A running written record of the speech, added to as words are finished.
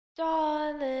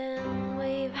Darling,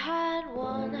 we've had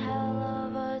one hell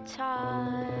of a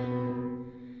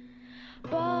time.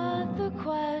 But the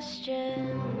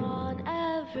question on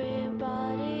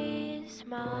everybody's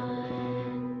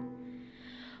mind,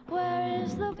 where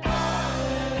is the power?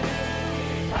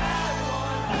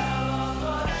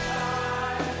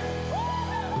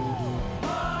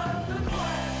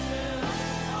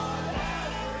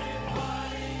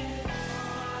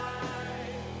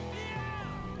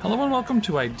 Hello and welcome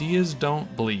to Ideas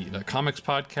Don't Bleed, a comics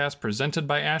podcast presented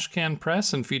by Ashcan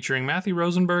Press and featuring Matthew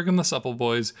Rosenberg and the Supple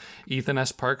Boys, Ethan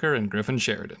S. Parker, and Griffin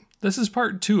Sheridan. This is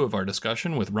part 2 of our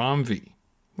discussion with Rom V.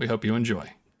 We hope you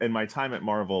enjoy. In my time at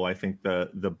Marvel, I think some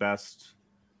of the best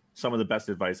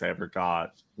advice I ever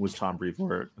got was Tom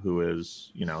Brevoort, who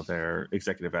is, their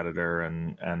executive editor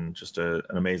and just an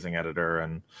amazing editor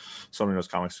and someone who knows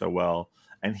comics so well.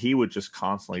 And he would just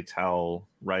constantly tell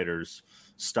writers,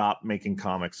 stop making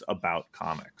comics about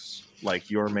comics.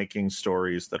 Like, you're making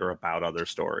stories that are about other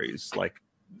stories. Like,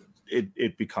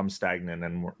 it becomes stagnant,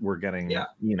 and we're getting,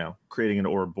 creating an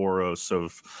Ouroboros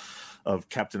of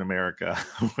Captain America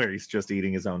where he's just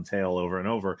eating his own tail over and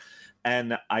over.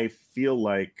 And I feel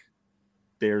like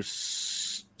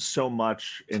there's so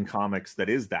much in comics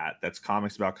that's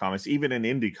comics about comics, even in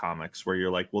indie comics, where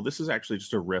you're like, well, this is actually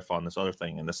just a riff on this other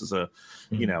thing, and this is an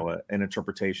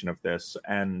interpretation of this.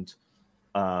 And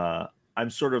I'm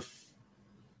sort of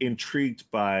intrigued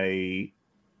by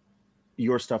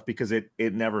your stuff because it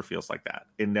never feels like that.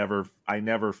 I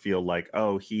never feel like,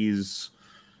 oh, he's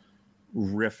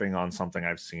riffing on something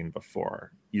I've seen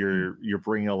before. You're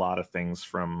bringing a lot of things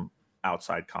from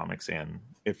outside comics in,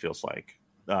 it feels like.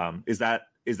 Is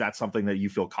that something that you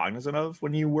feel cognizant of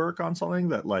when you work on something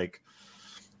that, like,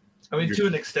 I mean, to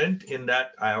an extent, in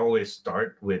that I always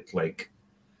start with, like,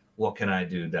 what can I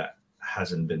do that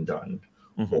hasn't been done?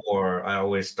 Mm-hmm. Or I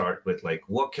always start with, like,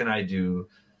 what can I do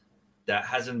that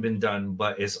hasn't been done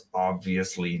but is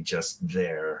obviously just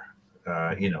there?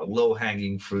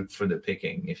 Low-hanging fruit for the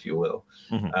picking, if you will.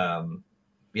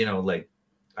 Mm-hmm. Like,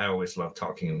 I always love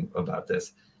talking about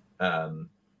this.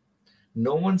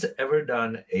 No one's ever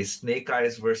done a Snake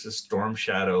Eyes versus Storm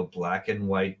Shadow black and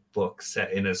white book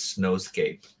set in a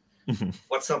snowscape. Mm-hmm.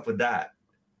 What's up with that?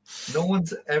 No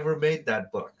one's ever made that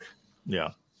book. Yeah.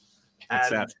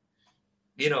 And,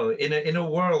 in a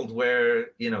world where,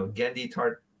 Genndy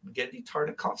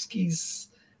Tartakovsky's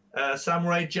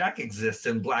Samurai Jack exists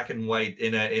in black and white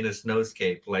in a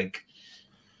snowscape, like,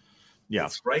 yeah,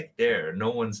 it's right there. No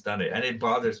one's done it, and it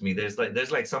bothers me. There's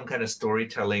like some kind of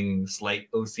storytelling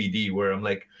slight OCD where I'm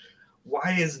like,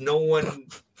 why is no one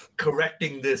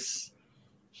correcting this?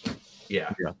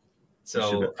 Yeah.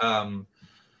 So,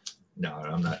 no,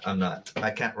 I'm not.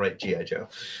 I can't write G.I. Joe.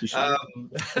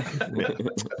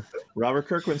 Robert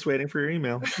Kirkman's waiting for your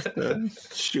email.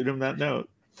 Just, shoot him that note.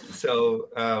 So,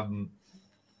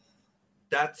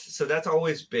 that's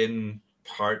always been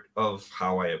part of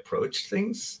how I approach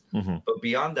things. Mm-hmm. But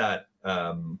beyond that,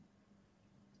 I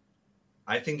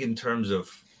think in terms of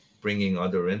bringing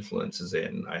other influences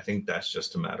in, I think that's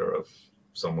just a matter of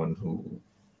someone who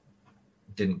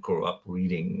didn't grow up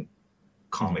reading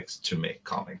comics to make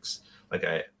comics. Like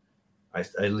I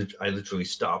literally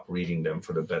stopped reading them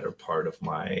for the better part of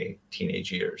my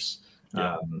teenage years.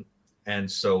 Yeah.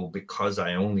 And so because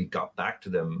I only got back to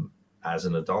them as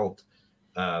an adult,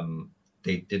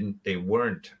 they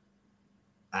weren't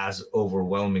as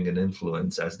overwhelming an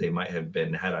influence as they might have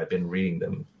been had I been reading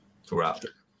them throughout.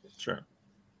 Sure.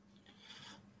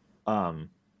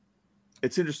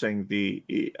 It's interesting.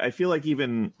 I feel like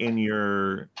even in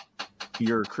your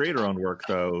creator-owned work,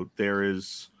 though, there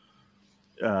is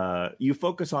you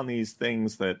focus on these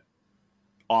things that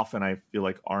often I feel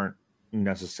like aren't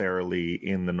necessarily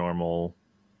in the normal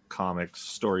comics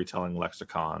storytelling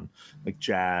lexicon, like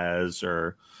jazz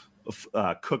or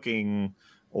cooking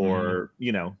or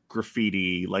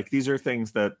graffiti. Like, these are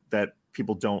things that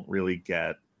people don't really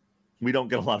get. We don't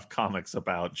get a lot of comics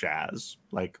about jazz.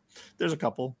 Like, there's a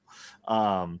couple.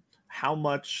 How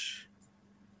much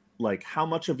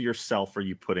of yourself are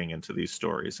you putting into these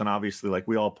stories? And obviously, like,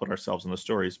 we all put ourselves in the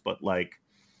stories, but, like,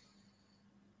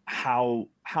 how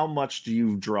much do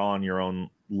you draw on your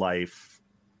own life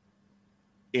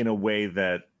in a way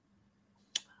that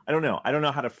I don't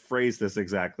know how to phrase this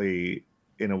exactly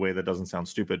in a way that doesn't sound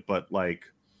stupid, but, like,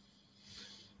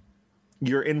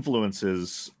 your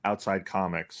influences outside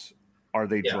comics, are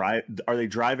they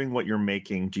driving what you're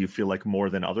making? Do you feel like more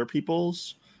than other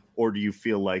people's, or do you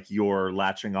feel like you're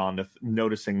latching on to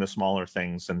noticing the smaller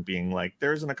things and being like,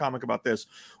 there isn't a comic about this?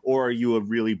 Or are you a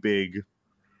really big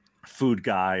food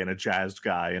guy and a jazz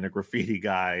guy and a graffiti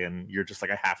guy, and you're just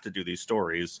like, I have to do these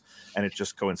stories, and it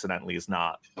just coincidentally is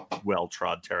not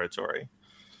well-trod territory.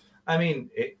 I mean,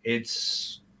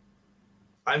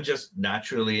 I'm just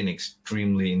naturally an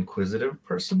extremely inquisitive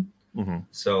person. Mm-hmm.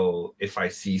 So if I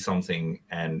see something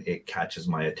and it catches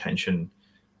my attention,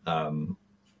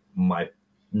 my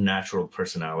natural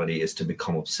personality is to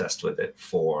become obsessed with it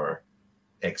for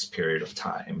X period of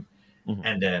time. Mm-hmm.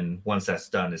 And then once that's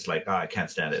done, it's like, I can't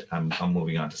stand it. I'm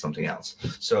moving on to something else.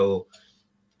 So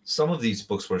some of these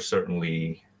books were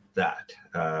certainly that.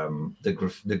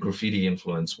 The graffiti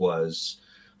influence was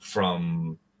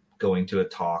from going to a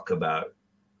talk about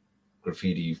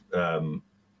graffiti.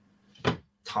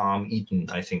 Tom Eaton,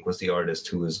 I think, was the artist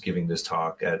who was giving this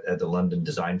talk at the London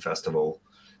Design Festival.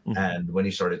 Mm-hmm. And when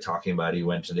he started talking about it, he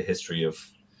went to the history of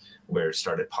where it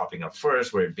started popping up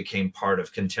first, where it became part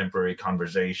of contemporary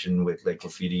conversation with like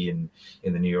graffiti in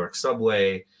the New York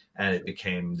subway, and it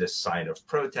became this sign of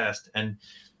protest. And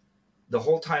the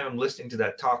whole time I'm listening to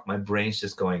that talk, my brain's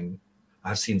just going,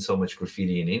 I've seen so much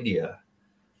graffiti in India,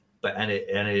 and it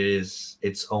is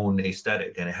its own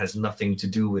aesthetic, and it has nothing to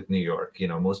do with New York. You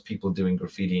know, most people doing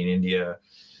graffiti in India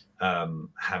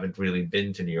haven't really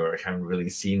been to New York, haven't really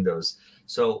seen those.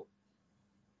 So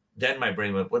then my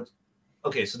brain went, what?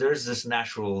 Okay, so there's this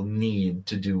natural need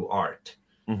to do art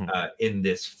mm-hmm. in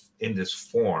this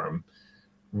form,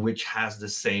 which has the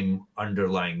same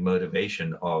underlying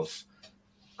motivation of,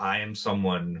 I am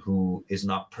someone who is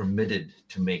not permitted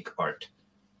to make art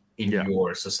in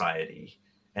your society,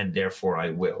 and therefore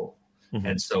I will. Mm-hmm.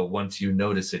 And so once you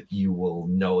notice it, you will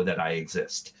know that I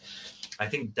exist. I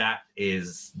think that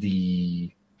is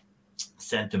the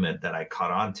sentiment that I caught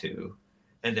on to.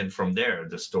 And then from there,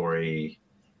 the story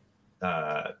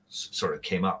sort of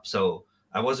came up. So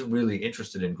I wasn't really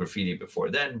interested in graffiti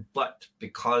before then, but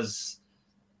because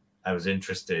I was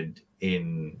interested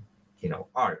in,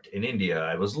 art in India,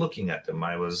 I was looking at them.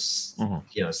 I was,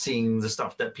 mm-hmm. Seeing the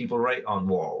stuff that people write on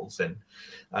walls. And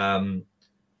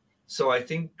so I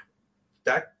think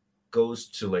that goes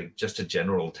to like just a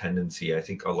general tendency I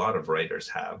think a lot of writers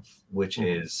have, which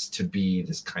mm-hmm. is to be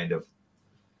this kind of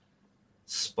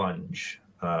sponge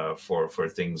for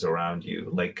things around you.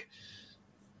 Like,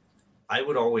 I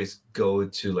would always go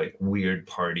to like weird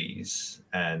parties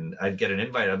and I'd get an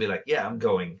invite. I'd be like, yeah, I'm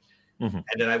going. Mm-hmm.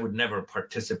 And then I would never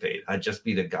participate. I'd just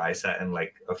be the guy sat in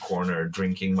like a corner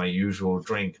drinking my usual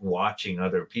drink, watching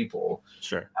other people.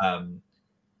 Sure. And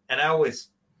I always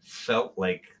felt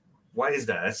like, why is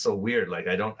that? That's so weird. Like,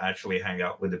 I don't actually hang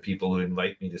out with the people who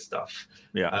invite me to stuff.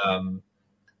 Yeah.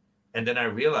 And then I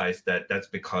realized that that's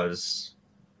because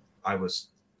I was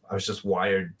just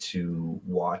wired to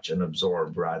watch and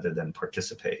absorb rather than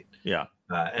participate. Yeah.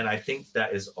 And I think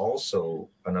that is also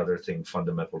another thing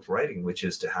fundamental to writing, which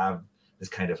is to have this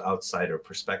kind of outsider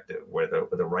perspective where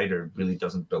the writer really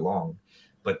doesn't belong,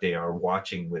 but they are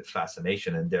watching with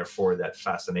fascination. And therefore that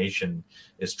fascination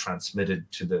is transmitted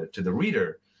to the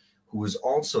reader, who is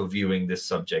also viewing this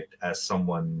subject as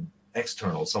someone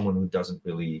external, someone who doesn't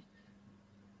really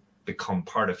become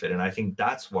part of it. And I think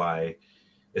that's why,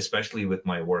 especially with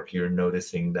my work, you're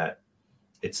noticing that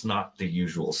it's not the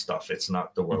usual stuff. It's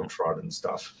not the well-trodden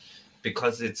stuff,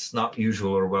 because it's not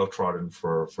usual or well-trodden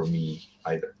for me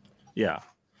either. Yeah.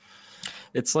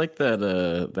 It's like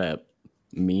that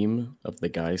meme of the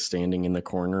guy standing in the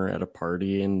corner at a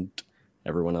party and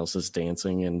everyone else is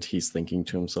dancing and he's thinking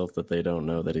to himself that they don't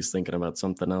know that he's thinking about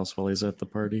something else while he's at the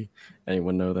party.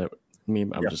 Anyone know that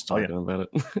meme? I'm just talking about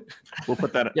it. We'll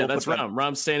put that. Yeah, that's Rom.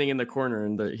 Rom's standing in the corner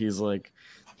and he's like,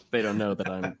 they don't know that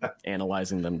I'm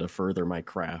analyzing them to further my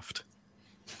craft.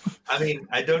 I mean,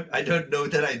 I don't know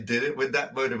that I did it with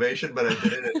that motivation, but I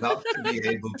did it enough to be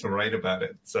able to write about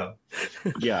it. So,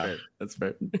 yeah, that's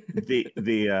fair.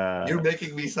 You're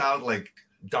making me sound like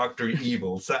Dr.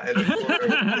 Evil sat in a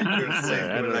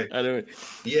corner. I don't.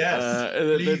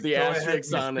 Yes. The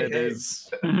asterisk on it is.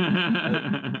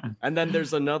 And then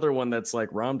there's another one that's like,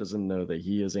 Rom doesn't know that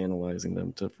he is analyzing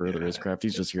them to further his craft.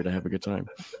 He's just here to have a good time.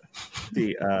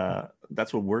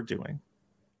 That's what we're doing.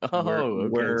 Oh,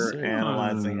 we're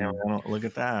analyzing him. Look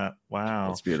at that! Wow,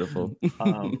 that's beautiful.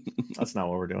 That's not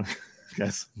what we're doing,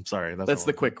 guys. I'm sorry. That's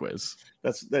the quick quiz.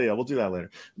 We'll do that later.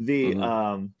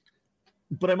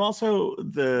 But I'm also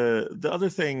the other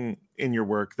thing in your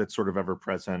work that's sort of ever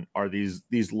present are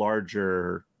these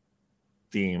larger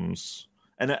themes,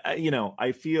 and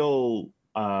I feel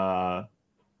I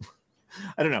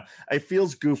don't know. It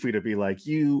feels goofy to be like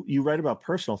you write about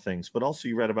personal things, but also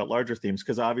you write about larger themes,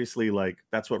 because obviously like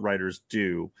that's what writers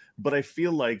do. But I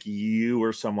feel like you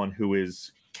are someone who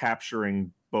is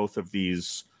capturing both of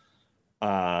these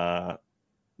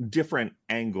different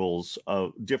angles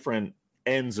of different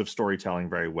ends of storytelling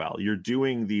very well. You're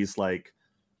doing these like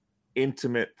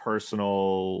intimate,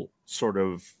 personal, sort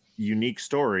of unique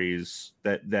stories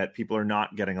that people are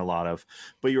not getting a lot of,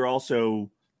 but you're also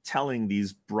telling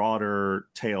these broader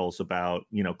tales about,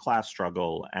 you know, class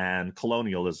struggle and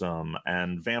colonialism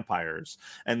and vampires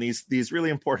and these really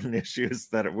important issues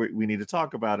that we need to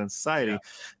talk about in society.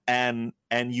 Yeah.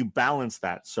 And you balance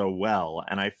that so well.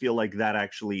 And I feel like that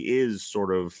actually is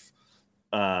sort of,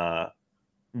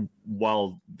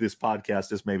 while this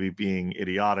podcast is maybe being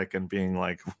idiotic and being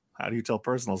like, how do you tell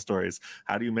personal stories?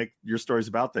 How do you make your stories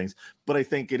about things? But I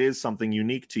think it is something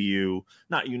unique to you,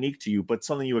 not unique to you, but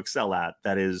something you excel at,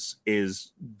 that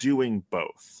is doing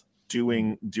both,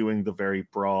 doing the very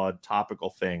broad topical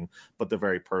thing, but the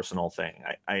very personal thing.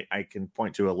 I can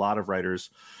point to a lot of writers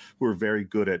who are very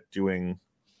good at doing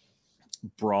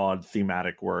broad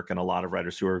thematic work and a lot of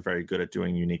writers who are very good at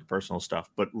doing unique personal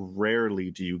stuff, but rarely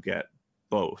do you get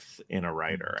both in a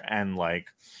writer. And like,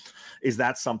 is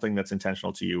that something that's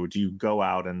intentional to you? Do you go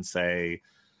out and say,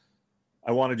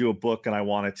 I want to do a book and I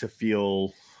want it to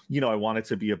feel, you know, I want it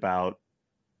to be about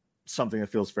something that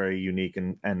feels very unique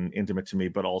and intimate to me,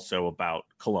 but also about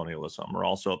colonialism, or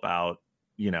also about,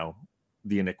 you know,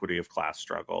 the iniquity of class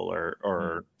struggle,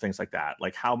 or things like that?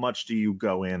 Like, how much do you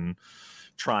go in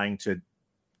trying to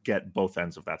get both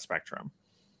ends of that spectrum?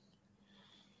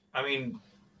 I mean,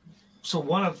 so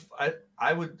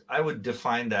I would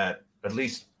define that, at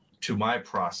least to my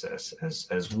process,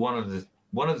 as one of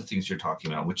the things you're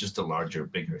talking about, which is the larger,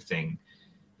 bigger thing,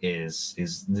 is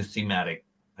the thematic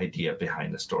idea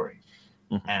behind the story.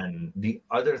 Mm-hmm. And the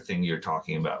other thing you're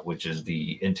talking about, which is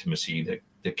the intimacy,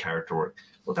 the character work,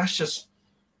 well, that's just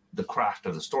the craft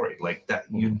of the story. Like that,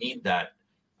 you need that,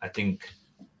 I think,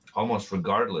 almost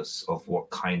regardless of what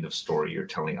kind of story you're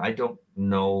telling. I don't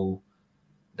know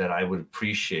that I would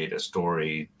appreciate a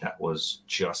story that was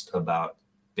just about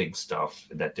big stuff,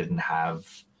 that didn't have,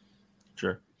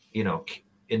 sure, you know,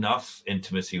 enough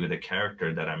intimacy with a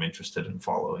character that I'm interested in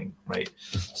following, right?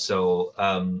 So,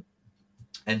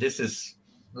 and this is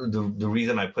the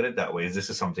reason I put it that way, is this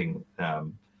is something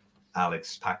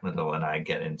Alex Packnadel and I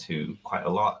get into quite a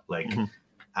lot. Like,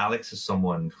 Alex is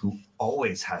someone who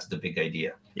always has the big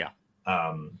idea. Yeah.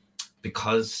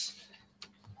 Because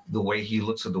the way he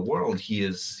looks at the world, he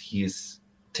is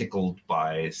tickled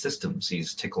by systems.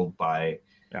 He's tickled by,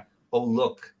 oh,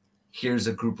 look, here's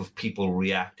a group of people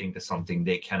reacting to something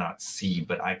they cannot see,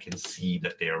 but I can see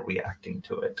that they are reacting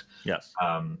to it. Yes.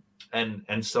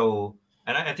 And so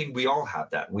I think we all have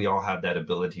that. We all have that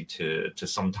ability to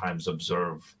sometimes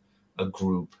observe a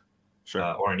group,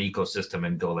 sure, or an ecosystem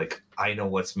and go like, I know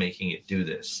what's making it do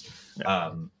this.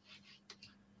 Yeah.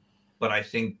 But I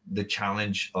think the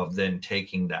challenge of then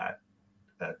taking that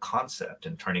concept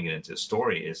and turning it into a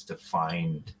story is to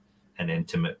find an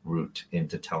intimate route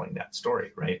into telling that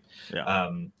story, right?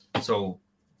 Yeah. So,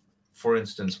 for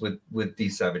instance, with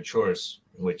These Saboteurs,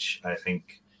 which I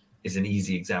think is an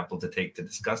easy example to take to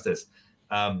discuss this,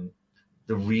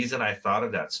 the reason I thought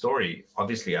of that story,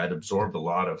 obviously I'd absorbed a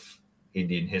lot of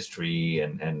Indian history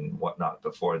and whatnot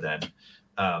before then,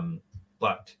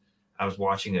 but I was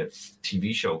watching a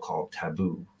TV show called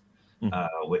Taboo,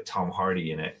 with Tom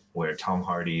Hardy in it, where Tom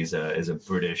Hardy is a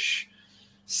British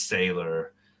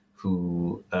sailor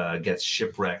who gets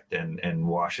shipwrecked and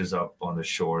washes up on the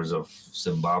shores of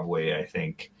Zimbabwe, I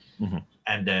think. Mm-hmm.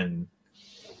 And then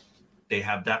they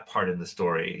have that part in the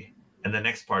story. And the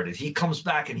next part is he comes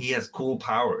back and he has cool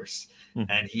powers,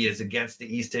 and he is against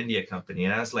the East India Company.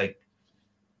 And I was like,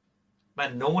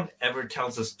 man, no one ever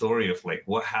tells a story of like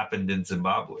what happened in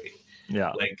Zimbabwe.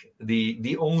 Yeah. Like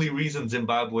the only reason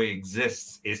Zimbabwe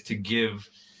exists is to give,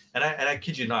 and I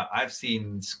kid you not, I've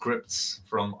seen scripts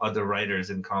from other writers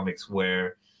in comics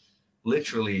where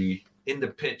literally in the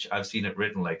pitch, I've seen it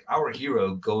written like, our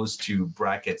hero goes to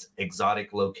brackets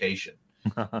exotic location.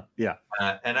 Yeah.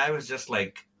 And I was just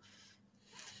like,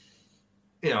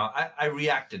 you know, I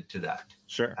reacted to that.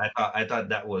 Sure. I thought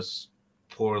that was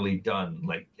poorly done.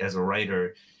 Like, as a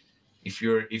writer, if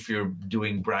you're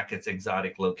doing brackets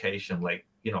exotic location, like,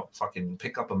 you know, fucking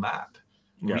pick up a map,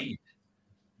 read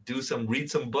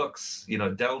some books, you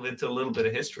know, delve into a little bit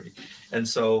of history. And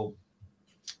so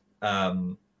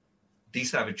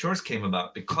These Saboteurs came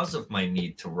about because of my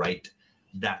need to write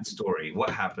that story. What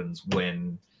happens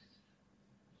when,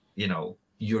 you know,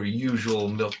 your usual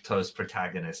milquetoast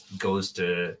protagonist goes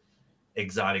to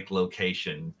exotic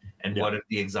location, and what if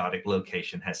the exotic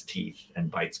location has teeth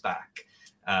and bites back?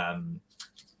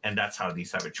 And that's how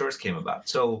These Saboteurs came about.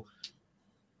 So,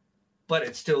 but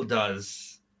it still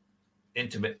does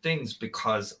intimate things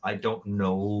because I don't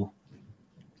know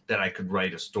that I could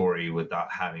write a story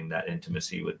without having that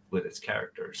intimacy with its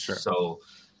characters. Sure. So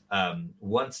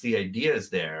once the idea is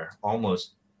there,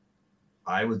 almost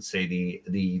I would say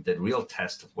the real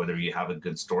test of whether you have a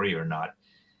good story or not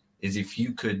is if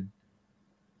you could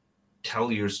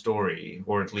tell your story,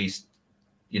 or at least,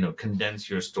 condense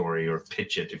your story or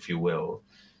pitch it, if you will,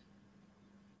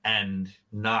 and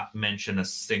not mention a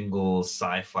single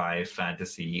sci-fi,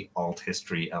 fantasy, alt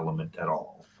history element at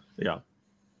all. Yeah.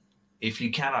 If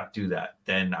you cannot do that,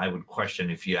 then I would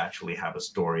question if you actually have a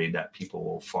story that people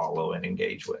will follow and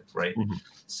engage with, right? Mm-hmm.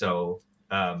 So,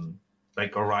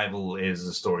 like Arrival is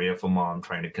the story of a mom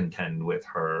trying to contend with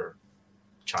her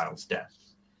child's death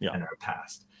and her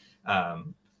past.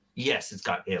 Yes, it's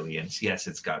got aliens. Yes,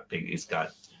 it's got Denis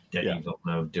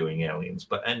Villeneuve doing aliens.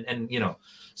 But and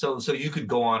so you could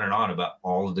go on and on about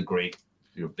all of the great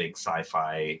big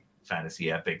sci-fi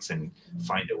fantasy epics and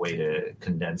find a way to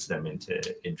condense them into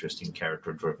interesting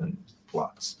character-driven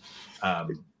plots.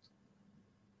 Lord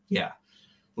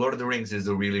of the Rings is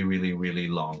a really, really, really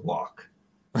long walk.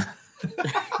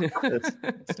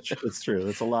 It's true.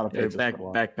 It's a lot of pages.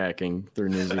 Backpacking through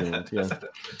New Zealand. Yeah.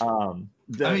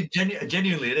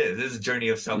 Genuinely, it is. It's a journey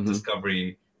of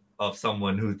self-discovery of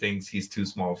someone who thinks he's too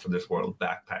small for this world,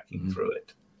 backpacking through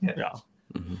it. Yeah.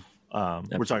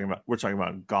 We're talking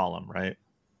about Gollum, right?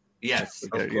 Yes, of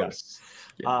course.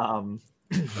 Yeah.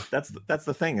 That's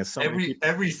the thing. Is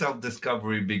every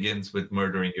self-discovery begins with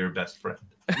murdering your best friend.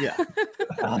 Yeah.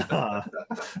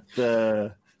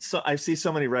 So I see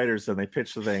so many writers and they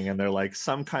pitch the thing and they're like,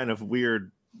 some kind of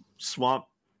weird swamp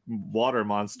water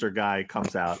monster guy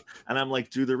comes out, and I'm like,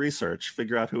 do the research,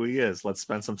 figure out who he is. Let's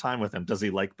spend some time with him. Does he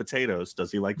like potatoes?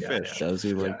 Does he like fish? Does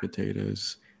he like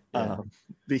potatoes?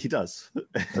 He does.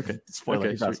 Okay. Spoiler.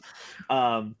 Okay, he does.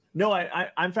 No,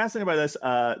 I'm fascinated by this.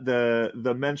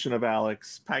 The mention of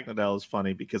Alex Pagnadel is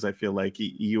funny because I feel like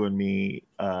you and me,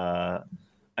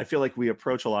 I feel like we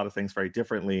approach a lot of things very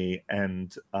differently,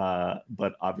 and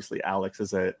but obviously Alex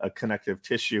is a connective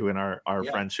tissue in our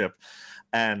friendship.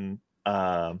 And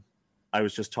I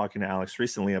was just talking to Alex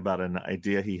recently about an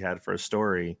idea he had for a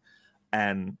story,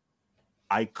 and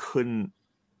I couldn't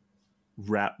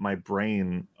wrap my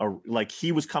brain like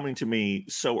he was coming to me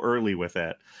so early with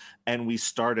it, and we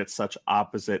start at such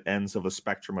opposite ends of a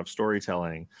spectrum of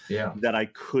storytelling that I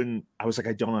was like,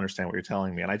 I don't understand what you're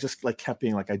telling me, and I just like kept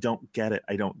being like, I don't get it.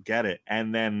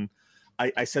 And then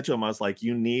I said to him, I was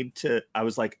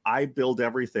like, I build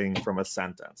everything from a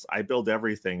sentence. I build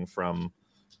everything from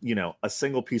a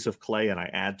single piece of clay, and I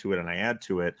add to it and I add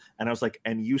to it. And I was like,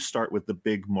 and you start with the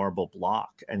big marble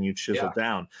block and you chisel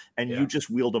down, and you just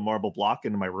wheeled a marble block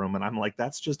into my room. And I'm like,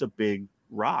 that's just a big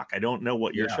rock. I don't know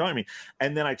what you're showing me.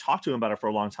 And then I talked to him about it for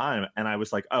a long time, and I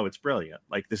was like, oh, it's brilliant.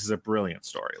 Like, this is a brilliant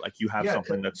story. Like, you have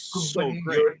something that's so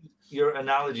great. Your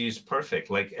analogy is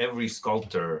perfect. Like, every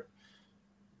sculptor,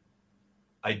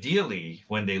 ideally,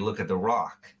 when they look at the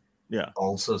rock,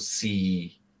 also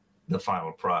see the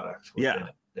final product.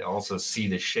 They also see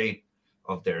the shape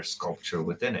of their sculpture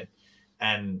within it.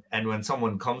 And when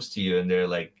someone comes to you and they're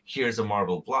like, here's a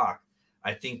marble block,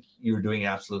 I think you're doing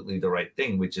absolutely the right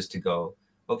thing, which is to go,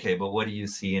 okay, but what do you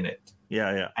see in it?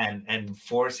 Yeah. And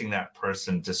forcing that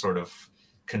person to sort of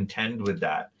contend with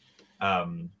that.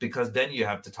 Because then you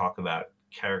have to talk about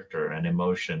character and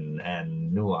emotion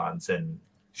and nuance and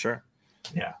sure.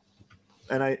 Yeah.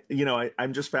 And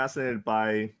I'm just fascinated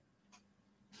by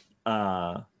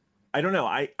I don't know.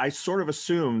 I sort of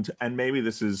assumed, and maybe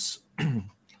this is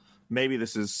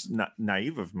not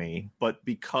naive of me, but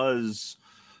because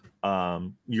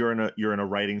you're in a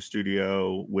writing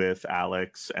studio with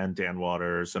Alex and Dan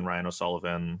Waters and Ryan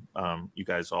O'Sullivan, you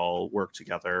guys all work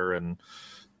together and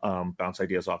bounce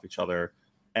ideas off each other.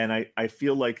 And I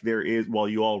feel like there is, while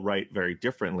you all write very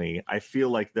differently, I feel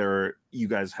like you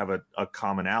guys have a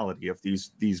commonality of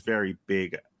these very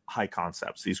big, high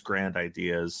concepts, these grand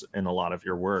ideas in a lot of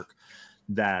your work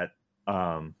that,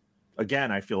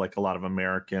 again, I feel like a lot of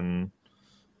American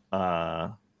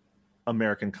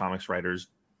comics writers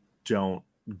don't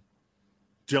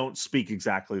speak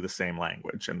exactly the same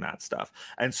language and that stuff.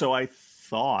 And so I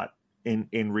thought in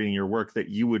reading your work that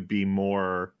you would be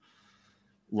more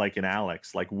like an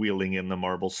Alex, like wheeling in the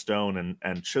marble stone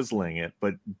and chiseling it,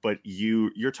 but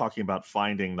you're talking about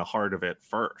finding the heart of it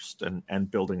first and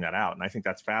building that out. And I think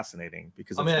that's fascinating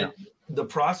because the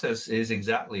process is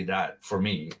exactly that for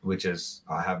me, which is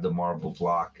I have the marble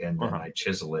block and then I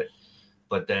chisel it,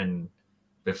 but then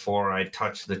before I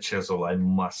touch the chisel, I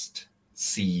must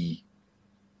see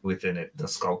within it the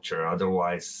sculpture.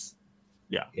 Otherwise,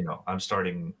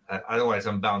 otherwise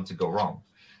I'm bound to go wrong.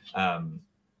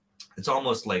 It's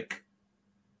almost like,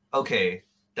 okay,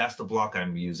 that's the block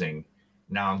I'm using.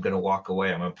 Now I'm going to walk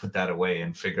away. I'm going to put that away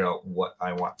and figure out what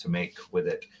I want to make with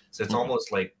it. So it's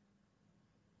almost like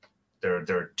there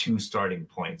are two starting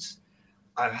points.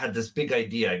 I've had this big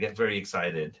idea. I get very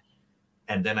excited.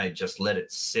 And then I just let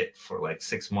it sit for like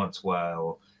 6 months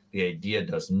while the idea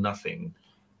does nothing.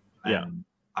 Yeah. And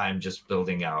I'm just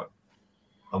building out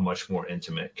a much more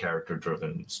intimate,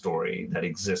 character-driven story that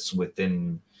exists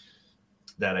within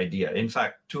that idea. In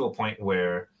fact, to a point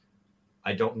where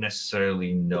I don't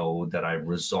necessarily know that I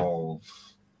resolve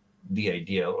the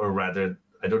idea, or rather,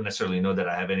 I don't necessarily know that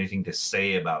I have anything to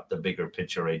say about the bigger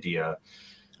picture idea.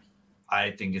 I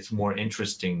think it's more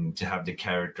interesting to have the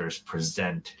characters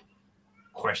present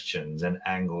questions and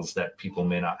angles that people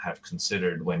may not have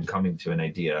considered when coming to an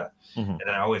idea. Mm-hmm. And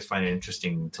I always find it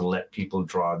interesting to let people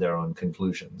draw their own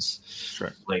conclusions.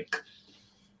 Sure. Like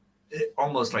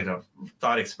almost like a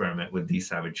thought experiment with These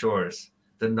Savage Shores.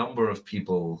 The number of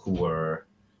people who were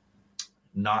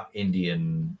not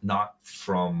Indian, not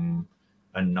from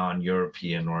a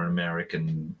non-European or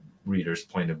American reader's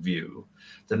point of view,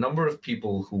 the number of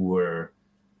people who were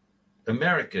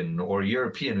American or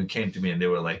European who came to me and they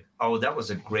were like, oh, that was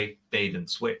a great bait and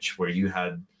switch where you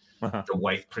had the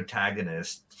white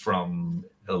protagonist from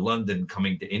London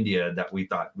coming to India that we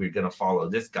thought we were going to follow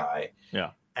this guy.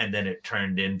 Yeah. And then it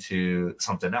turned into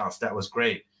something else. That was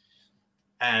great.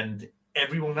 And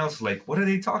everyone else was like, what are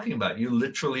they talking about? You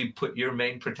literally put your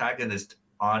main protagonist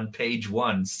on page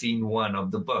 1, scene 1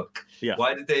 of the book. Yeah.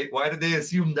 Why did they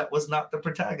assume that was not the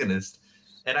protagonist?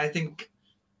 And I think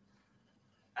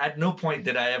at no point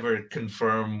did I ever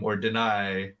confirm or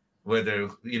deny whether,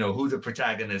 who the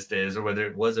protagonist is or whether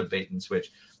it was a bait and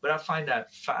switch. But I find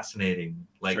that fascinating.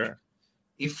 Like, Sure.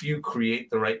 If you create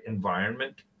the right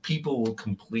environment, people will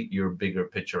complete your bigger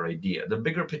picture idea. The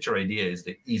bigger picture idea is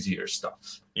the easier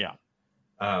stuff. Yeah.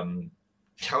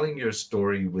 Telling your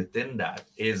story within that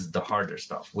is the harder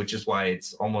stuff, which is why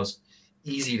it's almost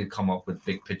easy to come up with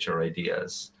big picture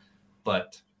ideas.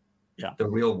 But yeah, the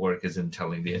real work is in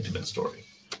telling the intimate story.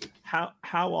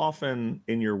 How often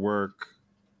in your work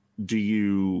do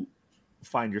you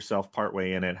find yourself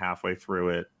partway in it, halfway through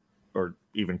it, or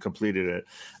even completed it,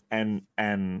 and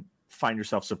find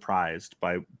yourself surprised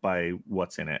by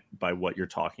what's in it, by what you're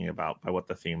talking about, by what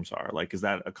the themes are? Like, is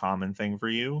that a common thing for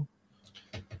you?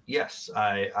 Yes,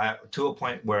 I to a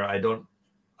point where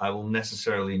I will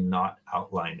necessarily not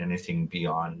outline anything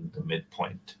beyond the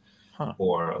midpoint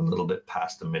or a little bit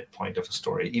past the midpoint of a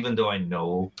story, even though I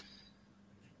know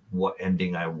what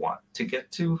ending I want to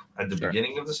get to at the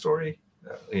beginning of the story.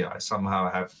 I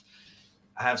somehow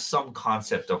have some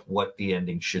concept of what the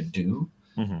ending should do.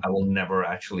 Mm-hmm. I will never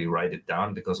actually write it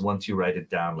down, because once you write it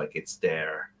down, like, it's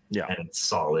there and it's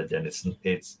solid, and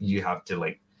it's you have to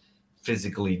like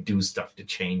physically do stuff to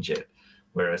change it.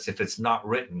 Whereas if it's not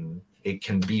written, it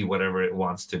can be whatever it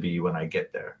wants to be when I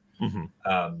get there.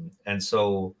 Mm-hmm. And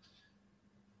so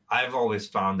I've always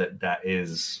found that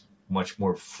is much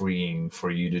more freeing for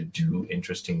you to do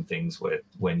interesting things with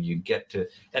when you get to,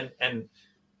 and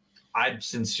I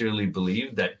sincerely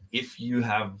believe that if you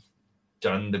have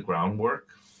done the groundwork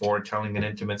for telling an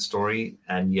intimate story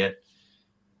and yet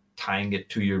tying it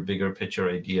to your bigger picture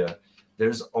idea,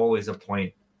 there's always a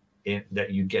point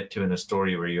that you get to in a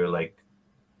story where you're like,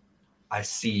 I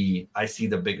see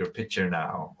the bigger picture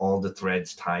now. All the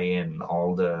threads tie in,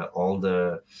 all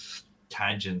the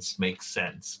tangents make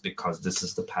sense because this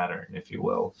is the pattern, if you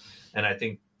will. And I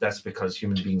think that's because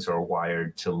human beings are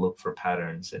wired to look for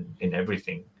patterns in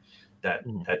everything that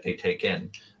they take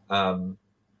in.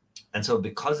 And so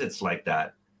because it's like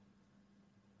that,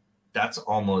 that's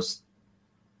almost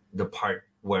the part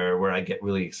where I get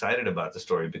really excited about the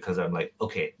story, because I'm like,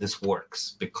 okay, this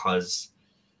works because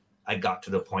I got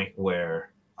to the point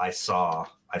where I saw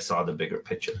the bigger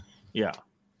picture. Yeah.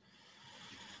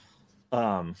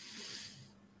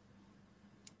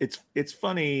 It's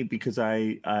funny because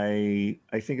I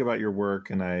think about your work,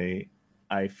 and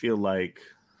I feel like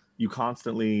you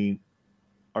constantly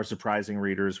are surprising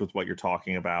readers with what you're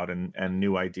talking about and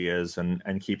new ideas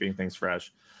and keeping things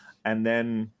fresh. And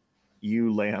then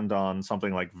you land on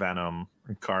something like Venom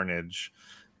and Carnage,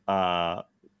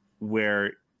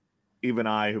 where even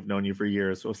I, who've known you for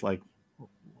years, was like,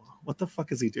 what the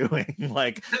fuck is he doing?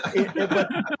 Like,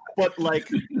 but like,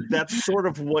 that's sort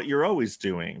of what you're always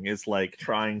doing, is like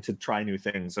trying new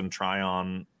things and try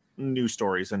on new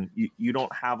stories. And you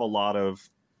don't have a lot of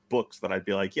books that I'd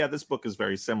be like, yeah, this book is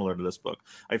very similar to this book.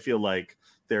 I feel like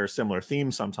there are similar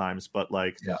themes sometimes, but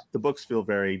like the books feel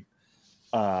very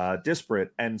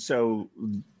disparate. And so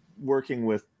working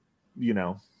with,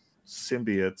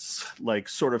 symbiotes, like,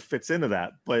 sort of fits into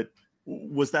that. But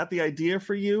was that the idea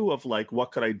for you of like,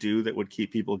 what could I do that would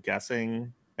keep people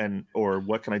guessing, or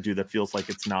what can I do that feels like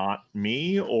it's not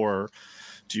me, or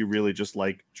do you really just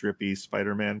like drippy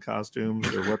Spider-Man costumes,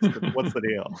 or what's the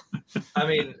deal? I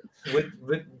mean, with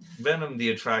Venom, the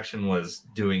attraction was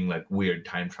doing like weird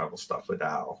time travel stuff with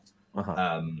Al,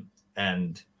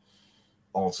 and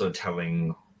also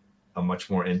telling a much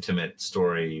more intimate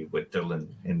story with Dylan,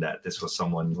 in that this was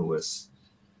someone who was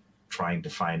trying to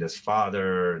find his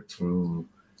father through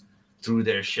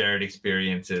their shared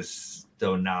experiences,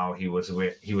 though now he was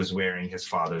wearing his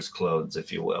father's clothes,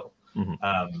 if you will.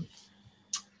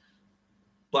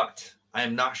 But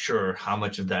I'm not sure how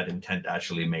much of that intent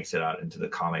actually makes it out into the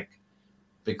comic,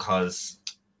 because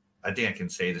I think I can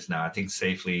say this now, I think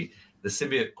safely, the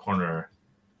Symbiote Corner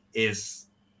is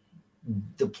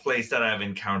the place that I've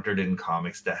encountered in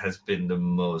comics that has been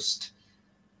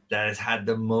that has had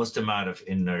the most amount of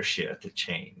inertia to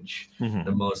change,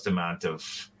 the most amount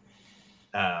of,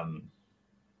 I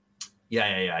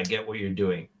get what you're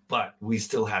doing, but we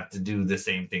still have to do the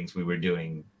same things we were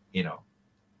doing,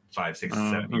 5, 6,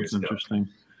 7 years ago. Interesting.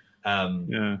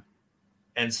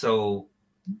 And so,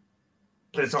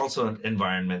 but it's also an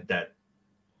environment that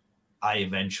I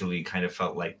eventually kind of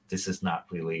felt like this is not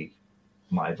really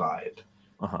my vibe.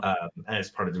 And it's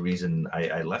part of the reason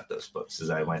I left those books, is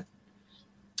I went,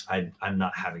 I'm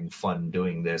not having fun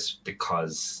doing this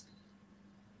because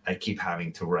I keep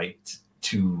having to write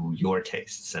to your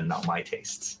tastes and not my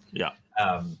tastes. Yeah.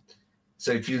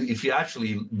 So if you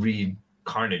actually read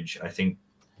Carnage, I think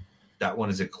that one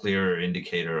is a clearer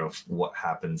indicator of what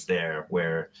happens there,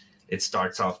 where it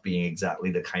starts off being exactly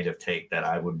the kind of take that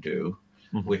I would do,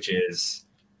 which is,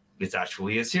 it's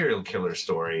actually a serial killer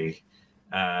story,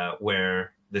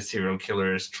 where the serial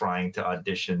killer is trying to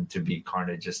audition to be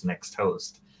Carnage's next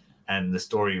host. And the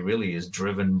story really is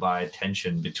driven by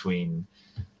tension between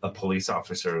a police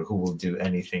officer who will do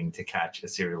anything to catch a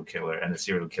serial killer, and a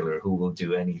serial killer who will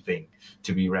do anything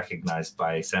to be recognized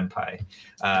by Senpai.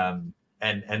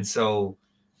 And so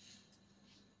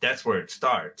that's where it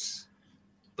starts.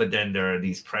 But then there are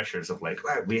these pressures of like,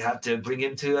 right, we have to bring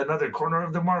him to another corner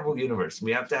of the Marvel universe.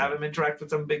 We have to have him interact with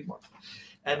some big one.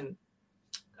 And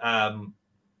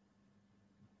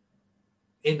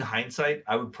in hindsight,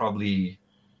 I would probably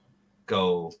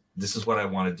go, this is what I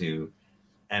want to do.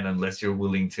 And unless you're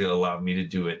willing to allow me to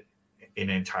do it in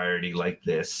entirety like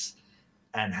this,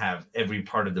 and have every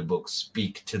part of the book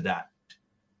speak to that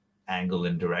angle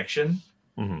and direction,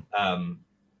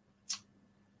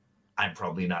 I'm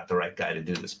probably not the right guy to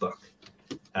do this book.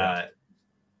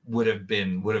 Would have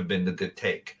been the good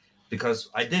take, because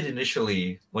I did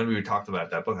initially, when we were talking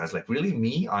about that book, I was like, really,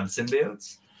 me on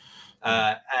symbiotes?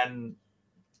 And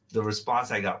the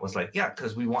response I got was like, yeah,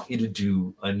 because we want you to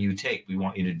do a new take. We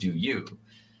want you to do you.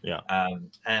 Yeah.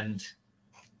 And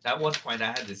at one point I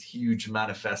had this huge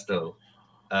manifesto,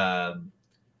 I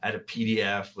had a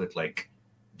PDF with like,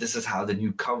 this is how the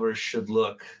new covers should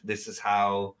look. This is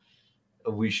how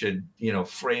we should,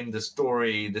 frame the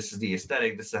story. This is the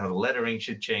aesthetic. This is how the lettering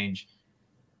should change.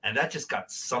 And that just got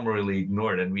summarily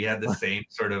ignored. And we had the same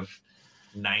sort of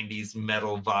 90s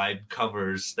metal vibe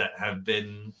covers that have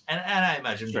been, and I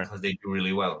imagine because they do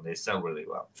really well and they sell really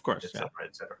well. Of course. Et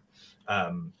cetera.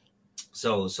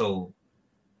 So,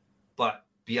 but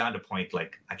beyond a point,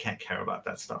 like, I can't care about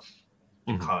that stuff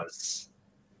because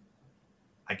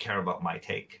I care about my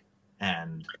take.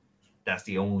 And that's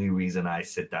the only reason I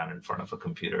sit down in front of a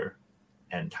computer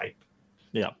and type.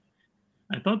 Yeah.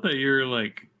 I thought that your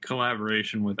like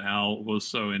collaboration with Al was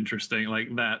so interesting, like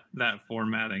that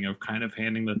formatting of kind of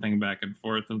handing the thing back and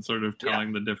forth and sort of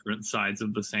telling the different sides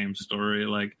of the same story.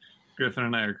 Like Griffin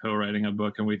and I are co-writing a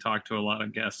book, and we talk to a lot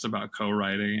of guests about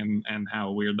co-writing and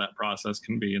how weird that process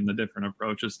can be and the different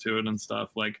approaches to it and stuff.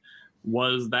 Like,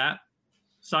 was that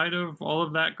side of all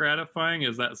of that gratifying?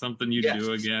 Is that something you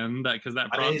do again? That because that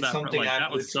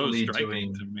was so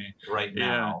striking to me right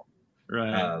now.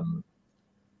 Right.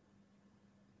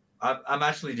 I'm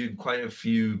actually doing quite a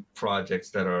few projects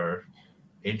that are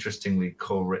interestingly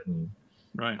co-written.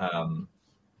 Right.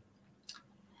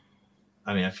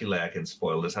 I mean, I feel like I can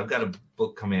spoil this. I've got a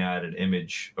book coming out at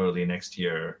Image early next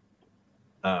year.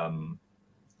 And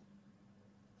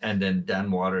then Dan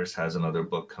Waters has another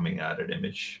book coming out at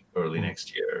Image early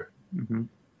next year.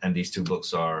 And these two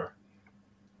books are,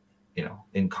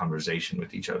 in conversation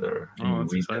with each other. And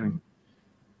you read them.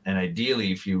 And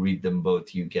ideally, if you read them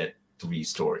both, you get 3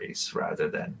 stories rather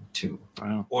than 2.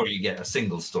 Wow. Or you get a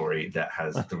single story that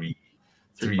has three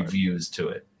views to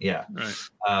it. Yeah. Right.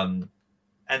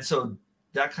 And so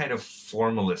that kind of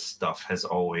formalist stuff has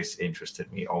always interested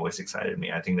me, always excited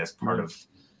me. I think that's part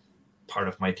part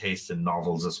of my taste in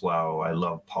novels as well. I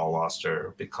love Paul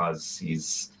Auster because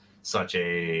he's such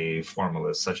a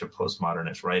formalist, such a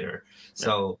postmodernist writer.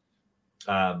 So,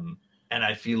 and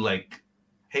I feel like,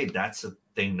 hey, that's a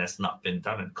thing that's not been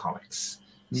done in comics.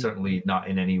 Certainly not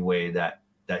in any way that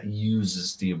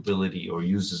uses the ability or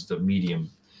uses the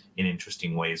medium in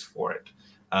interesting ways for it.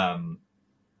 And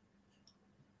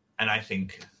I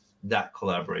think that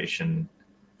collaboration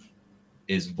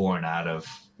is born out of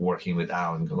working with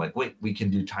Alan. Like, wait, we can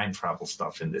do time travel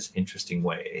stuff in this interesting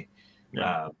way.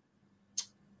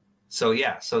 So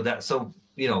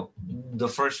the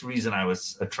first reason I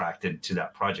was attracted to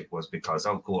that project was because,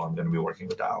 oh, cool, I'm going to be working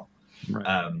with Al.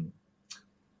 Right.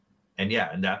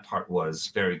 And that part was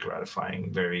very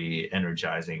gratifying, very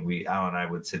energizing. Al and I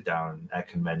would sit down at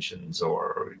conventions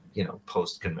or,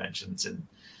 post conventions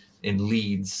in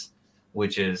Leeds,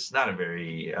 which is not a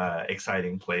very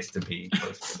exciting place to be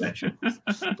post conventions.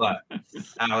 But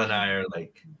Al and I are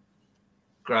like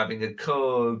grabbing a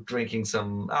Coke, drinking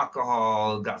some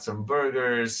alcohol, got some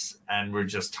burgers, and we're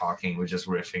just talking. We're just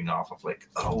riffing off of like,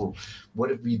 oh,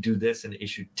 what if we do this in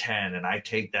issue 10 and I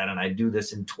take that and I do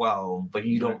this in 12, but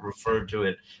you don't refer to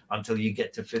it until you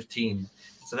get to 15.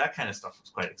 So that kind of stuff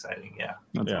was quite exciting. Yeah.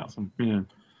 That's awesome. Yeah.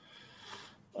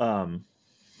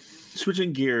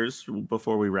 Switching gears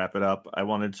before we wrap it up, I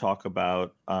wanted to talk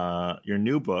about your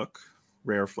new book,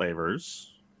 Rare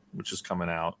Flavors, which is coming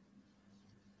out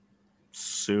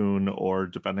soon, or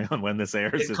depending on when this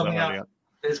airs. It's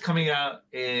coming out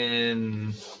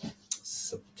in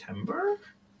September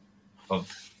of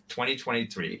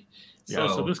 2023.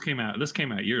 So this came out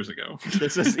years ago.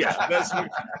 This is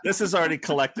already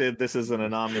collected. This is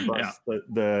an omnibus,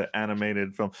 the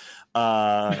animated film.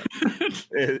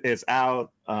 It's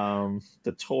out.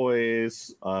 The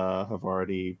toys have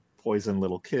already poisoned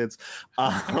little kids.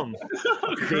 It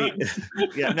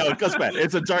goes bad.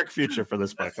 It's a dark future for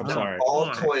this book. I'm sorry. All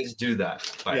toys do that.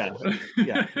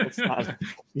 It's not.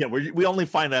 Yeah, we only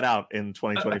find that out in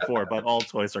 2024. But all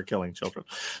toys are killing children.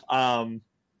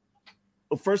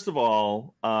 First of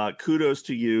all, kudos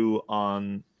to you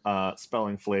on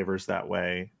spelling flavors that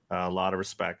way. A lot of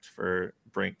respect for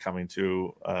coming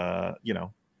to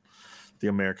the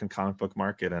American comic book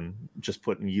market and just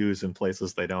putting U's in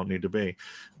places they don't need to be.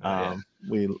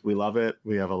 We love it.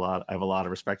 I have a lot of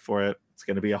respect for it. It's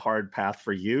going to be a hard path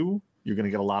for you. You're going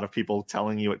to get a lot of people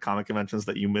telling you at comic conventions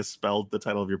that you misspelled the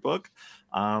title of your book,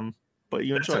 but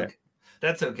you enjoy it.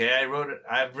 That's okay.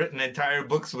 I've written entire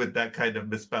books with that kind of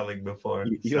misspelling before.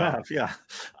 You have, yeah.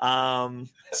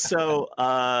 So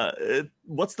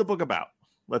what's the book about?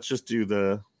 Let's just do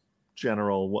the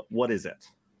general. What is it?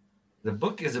 The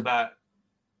book is about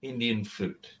Indian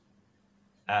food.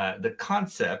 The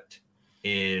concept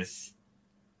is,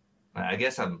 I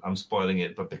guess I'm spoiling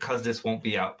it, but because this won't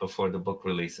be out before the book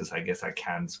releases, I guess I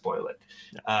can spoil it.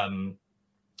 Yeah.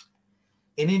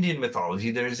 In Indian mythology,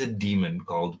 there is a demon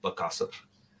called Bakasur,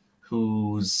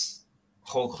 whose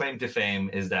whole claim to fame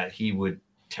is that he would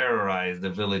terrorize the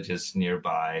villages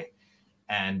nearby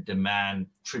and demand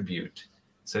tribute.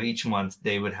 So each month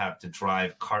they would have to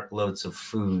drive cartloads of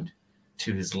food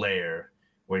to his lair,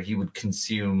 where he would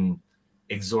consume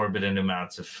exorbitant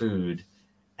amounts of food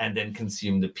and then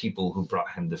consume the people who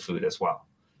brought him the food as well.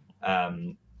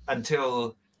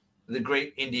 Until the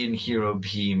great Indian hero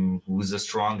Bhim, who's the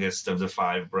strongest of the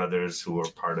 5 brothers who were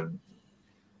part of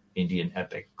Indian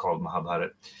epic called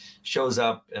Mahabharata, shows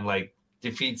up and like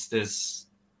defeats this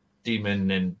demon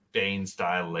and Bane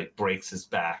style, like breaks his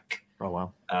back. Oh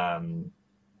wow.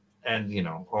 And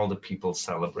all the people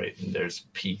celebrate and there's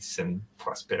peace and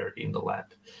prosperity in the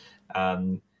land.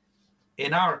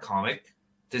 In our comic,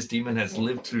 this demon has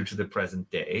lived through to the present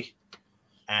day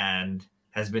and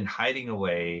has been hiding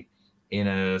away in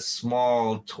a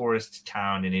small tourist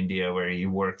town in India where he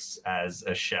works as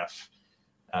a chef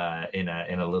in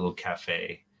a little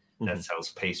cafe that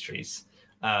sells pastries.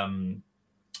 And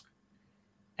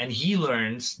he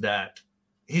learns that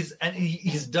he's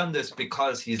done this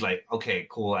because he's like, okay,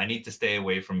 cool, I need to stay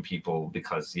away from people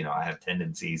because I have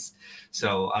tendencies,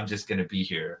 so I'm just gonna be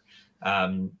here.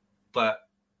 But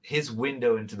his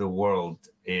window into the world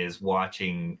is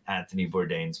watching Anthony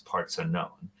Bourdain's Parts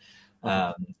Unknown.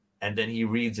 And then he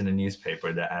reads in a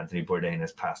newspaper that Anthony Bourdain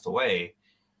has passed away.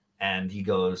 And he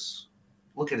goes,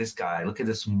 look at this guy. Look at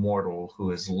this mortal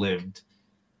who has lived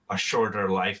a shorter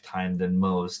lifetime than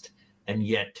most and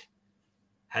yet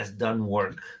has done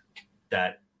work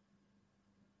that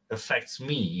affects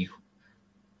me.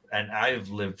 And I've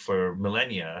lived for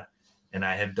millennia and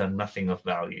I have done nothing of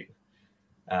value.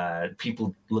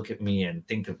 People look at me and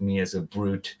think of me as a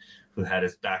brute who had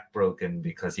his back broken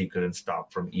because he couldn't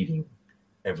stop from eating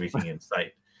everything in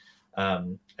sight.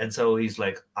 And so he's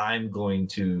like, I'm going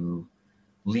to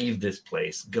leave this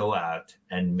place, go out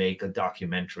and make a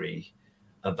documentary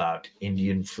about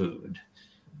Indian food,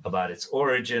 about its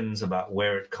origins, about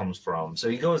where it comes from. So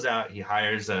he goes out, he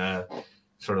hires a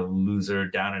sort of loser,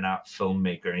 down and out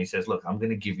filmmaker, and he says, look, I'm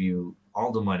going to give you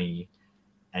all the money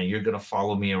and you're going to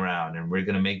follow me around and we're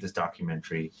going to make this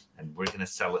documentary and we're going to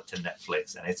sell it to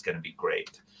Netflix and it's going to be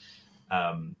great.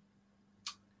 And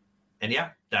yeah,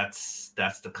 that's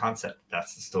the concept.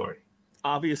 That's the story.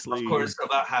 Obviously, Of course,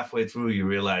 about halfway through, you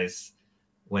realize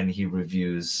when he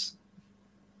reviews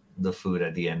the food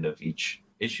at the end of each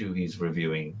issue, he's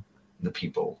reviewing the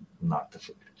people, not the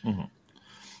food.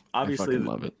 obviously, I fucking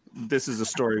love it. this is a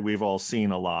story we've all seen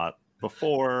a lot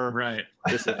before. Right.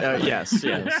 This is, Yes,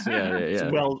 yeah.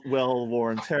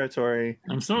 well-worn territory.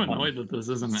 I'm so annoyed that this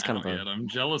isn't it's kind out of a- yet. I'm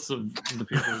jealous of the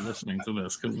people listening to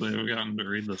this because they've gotten to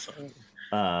read this.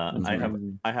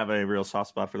 I have a real soft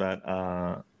spot for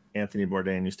that. Anthony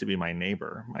Bourdain used to be my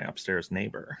neighbor, my upstairs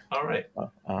neighbor, All right.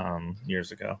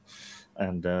 years ago,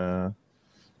 and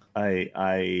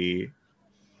I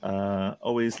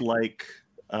always like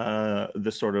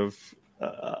the sort of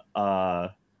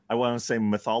I want to say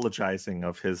mythologizing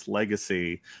of his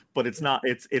legacy, but it's not.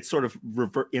 It's sort of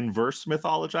inverse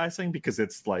mythologizing because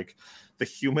it's like the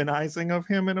humanizing of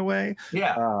him in a way.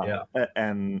 Yeah.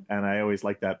 And I always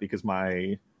like that because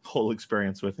my whole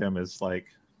experience with him is like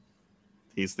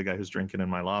he's the guy who's drinking in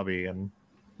my lobby and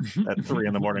at 3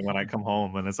 a.m. when I come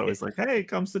home, and it's always like, hey,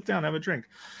 come sit down, have a drink.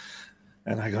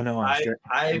 And I go, no,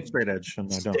 I'm straight edge. And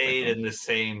I don't stayed in the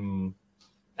same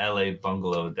LA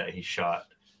bungalow that he shot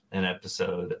an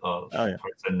episode of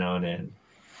Parts Unknown in,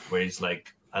 where he's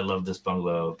like, I love this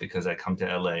bungalow because I come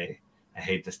to LA, I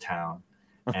hate this town.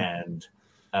 And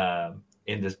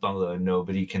in this bungalow,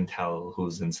 nobody can tell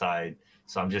who's inside.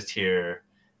 So I'm just here.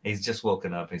 He's just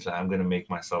woken up. He's like, I'm going to make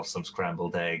myself some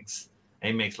scrambled eggs.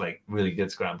 And he makes like really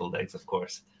good scrambled eggs, of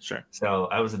course. Sure. So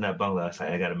I was in that bungalow. I was like,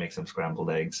 I got to make some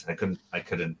scrambled eggs. I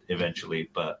couldn't eventually,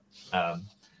 but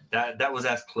that was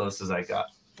as close as I got.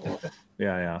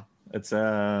 Yeah. It's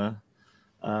well,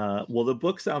 the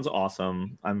book sounds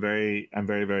awesome. I'm very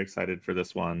excited for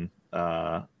this one.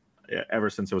 Ever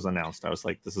since it was announced, I was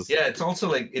like, this is It's also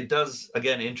like it does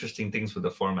again interesting things with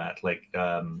the format. Like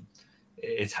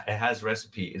it has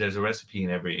recipe. There's a recipe in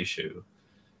every issue,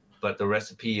 but the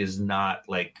recipe is not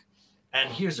like, and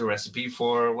here's a recipe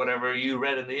for whatever you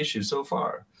read in the issue so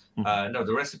far. No,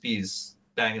 the recipe is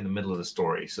bang in the middle of the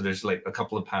story. So there's like a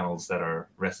couple of panels that are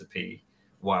recipe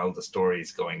while the story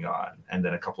is going on, and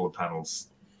then a couple of panels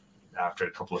after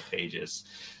a couple of pages.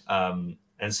 And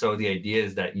so the idea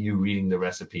is that you reading the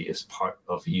recipe is part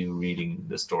of you reading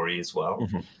the story as well.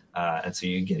 And so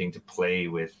you're getting to play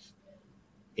with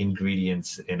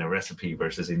ingredients in a recipe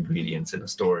versus ingredients in a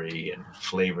story, and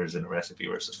flavors in a recipe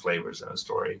versus flavors in a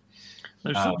story.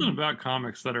 There's something about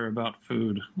comics that are about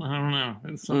food. I don't know.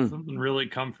 It's something really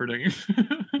comforting.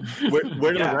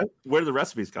 where do the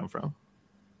recipes come from?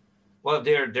 Well,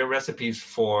 they're recipes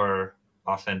for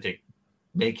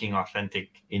making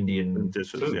authentic Indian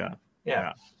Dishes, food.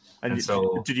 Yeah. And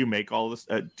so, did you make all this?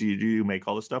 Did you make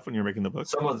all this stuff when you were making the book?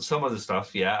 Some of the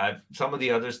stuff, yeah. Some of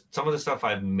the stuff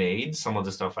I've made, some of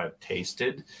the stuff I've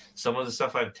tasted, some of the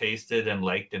stuff I've tasted and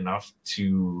liked enough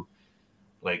to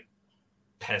like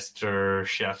pester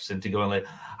chefs into going like,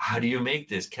 how do you make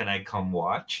this? Can I come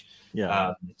watch?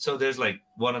 Yeah. So there's like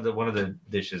one of the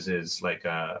dishes is like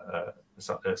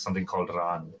something called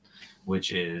ran,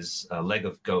 which is a leg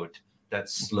of goat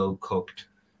that's slow cooked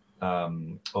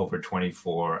over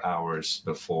 24 hours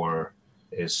before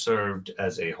is served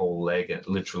as a whole leg. And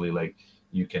literally, like,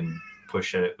 you can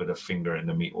push at it with a finger and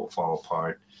the meat will fall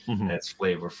apart. And it's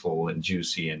flavorful and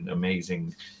juicy and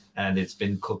amazing. And it's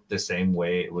been cooked the same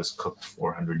way it was cooked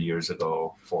 400 years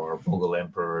ago for Mughal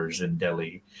emperors in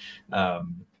Delhi.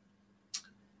 And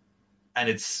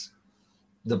it's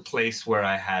the place where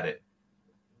I had it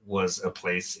was a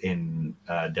place in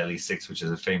Delhi 6, which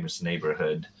is a famous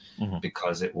neighborhood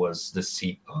because it was the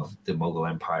seat of the Mughal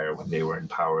Empire when they were in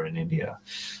power in India.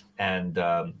 And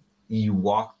you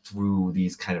walk through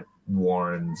these kind of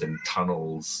warrens and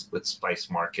tunnels with spice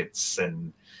markets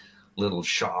and little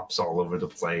shops all over the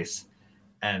place.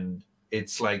 And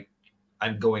it's like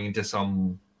I'm going into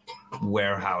some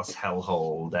warehouse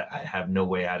hellhole that I have no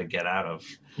way how to get out of.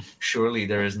 Surely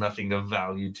there is nothing of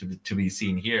value to be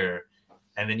seen here.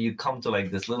 And then you come to like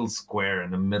this little square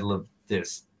in the middle of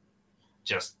this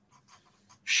just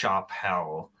shop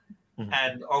hell.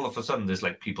 And all of a sudden there's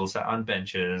like people sat on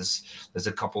benches. There's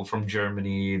a couple from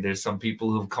Germany. There's some people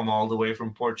who've come all the way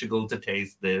from Portugal to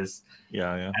taste this.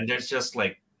 Yeah. And there's just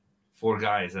like 4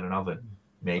 guys in an oven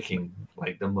making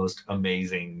like the most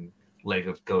amazing leg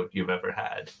of goat you've ever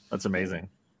had. That's amazing.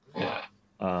 Yeah.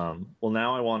 Well,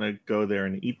 now I want to go there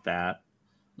and eat that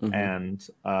and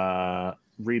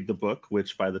read the book,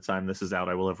 which by the time this is out,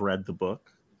 I will have read the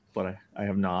book, but I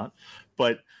have not.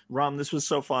 But Ram, this was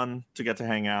so fun to get to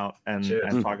hang out and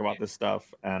talk about this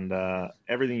stuff. And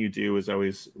everything you do is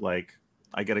always like,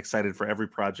 I get excited for every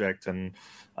project, and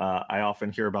I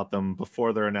often hear about them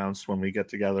before they're announced when we get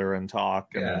together and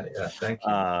talk. And, Thank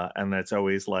you. And it's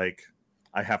always like,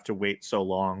 I have to wait so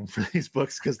long for these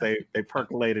books because they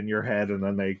percolate in your head and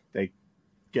then they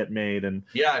get made. And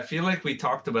yeah, I feel like we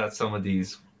talked about some of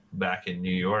these back in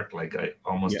New York, like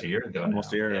almost a year ago.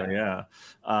 Almost a year ago, yeah.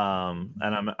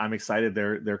 And I'm excited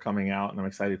they're coming out, and I'm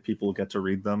excited people get to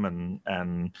read them.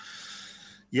 And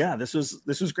yeah, this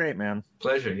was great, man.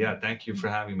 Pleasure. Yeah, thank you for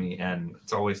having me. And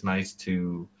it's always nice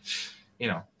to,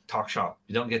 talk shop.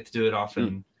 You don't get to do it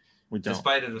often. We don't.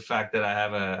 Despite of the fact that I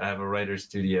have a writer's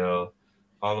studio,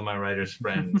 all of my writers'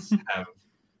 friends have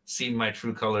seen my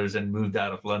true colors and moved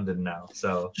out of London now.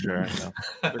 So sure,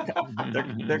 I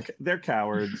know. They're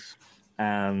cowards,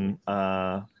 and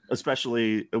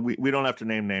especially we don't have to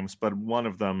name names, but one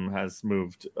of them has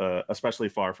moved especially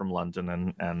far from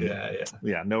London, and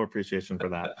no appreciation for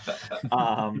that.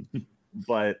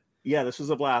 But yeah, this was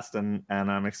a blast, and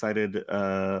I'm excited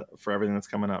for everything that's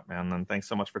coming up, man. And thanks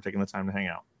so much for taking the time to hang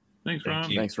out. Thanks,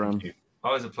 Ron. Thanks, Ron.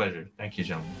 Always a pleasure. Thank you,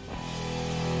 gentlemen.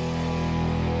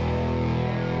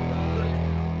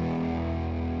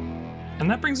 And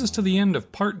that brings us to the end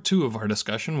of part 2 of our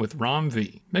discussion with Ram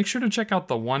V. Make sure to check out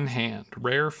The One Hand,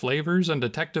 Rare Flavors, and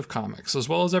Detective Comics, as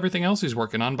well as everything else he's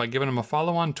working on by giving him a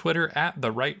follow on Twitter at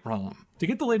 @TheRightRam. To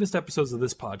get the latest episodes of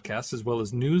this podcast, as well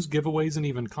as news, giveaways, and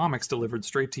even comics delivered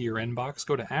straight to your inbox,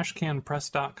 go to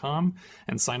ashcanpress.com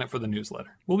and sign up for the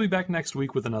newsletter. We'll be back next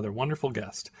week with another wonderful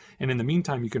guest. And in the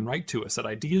meantime, you can write to us at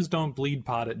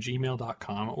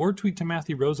ideasdon'tbleedpod@gmail.com or tweet to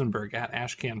Matthew Rosenberg at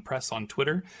ashcanpress on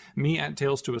Twitter, me at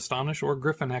Tales to Astonish, or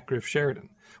Griffin at Griff Sheridan.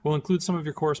 We'll include some of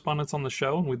your correspondence on the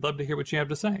show, and we'd love to hear what you have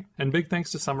to say. And big thanks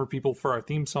to Summer People for our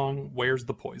theme song, Where's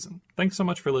the Poison? Thanks so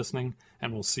much for listening,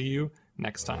 and we'll see you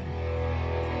next time.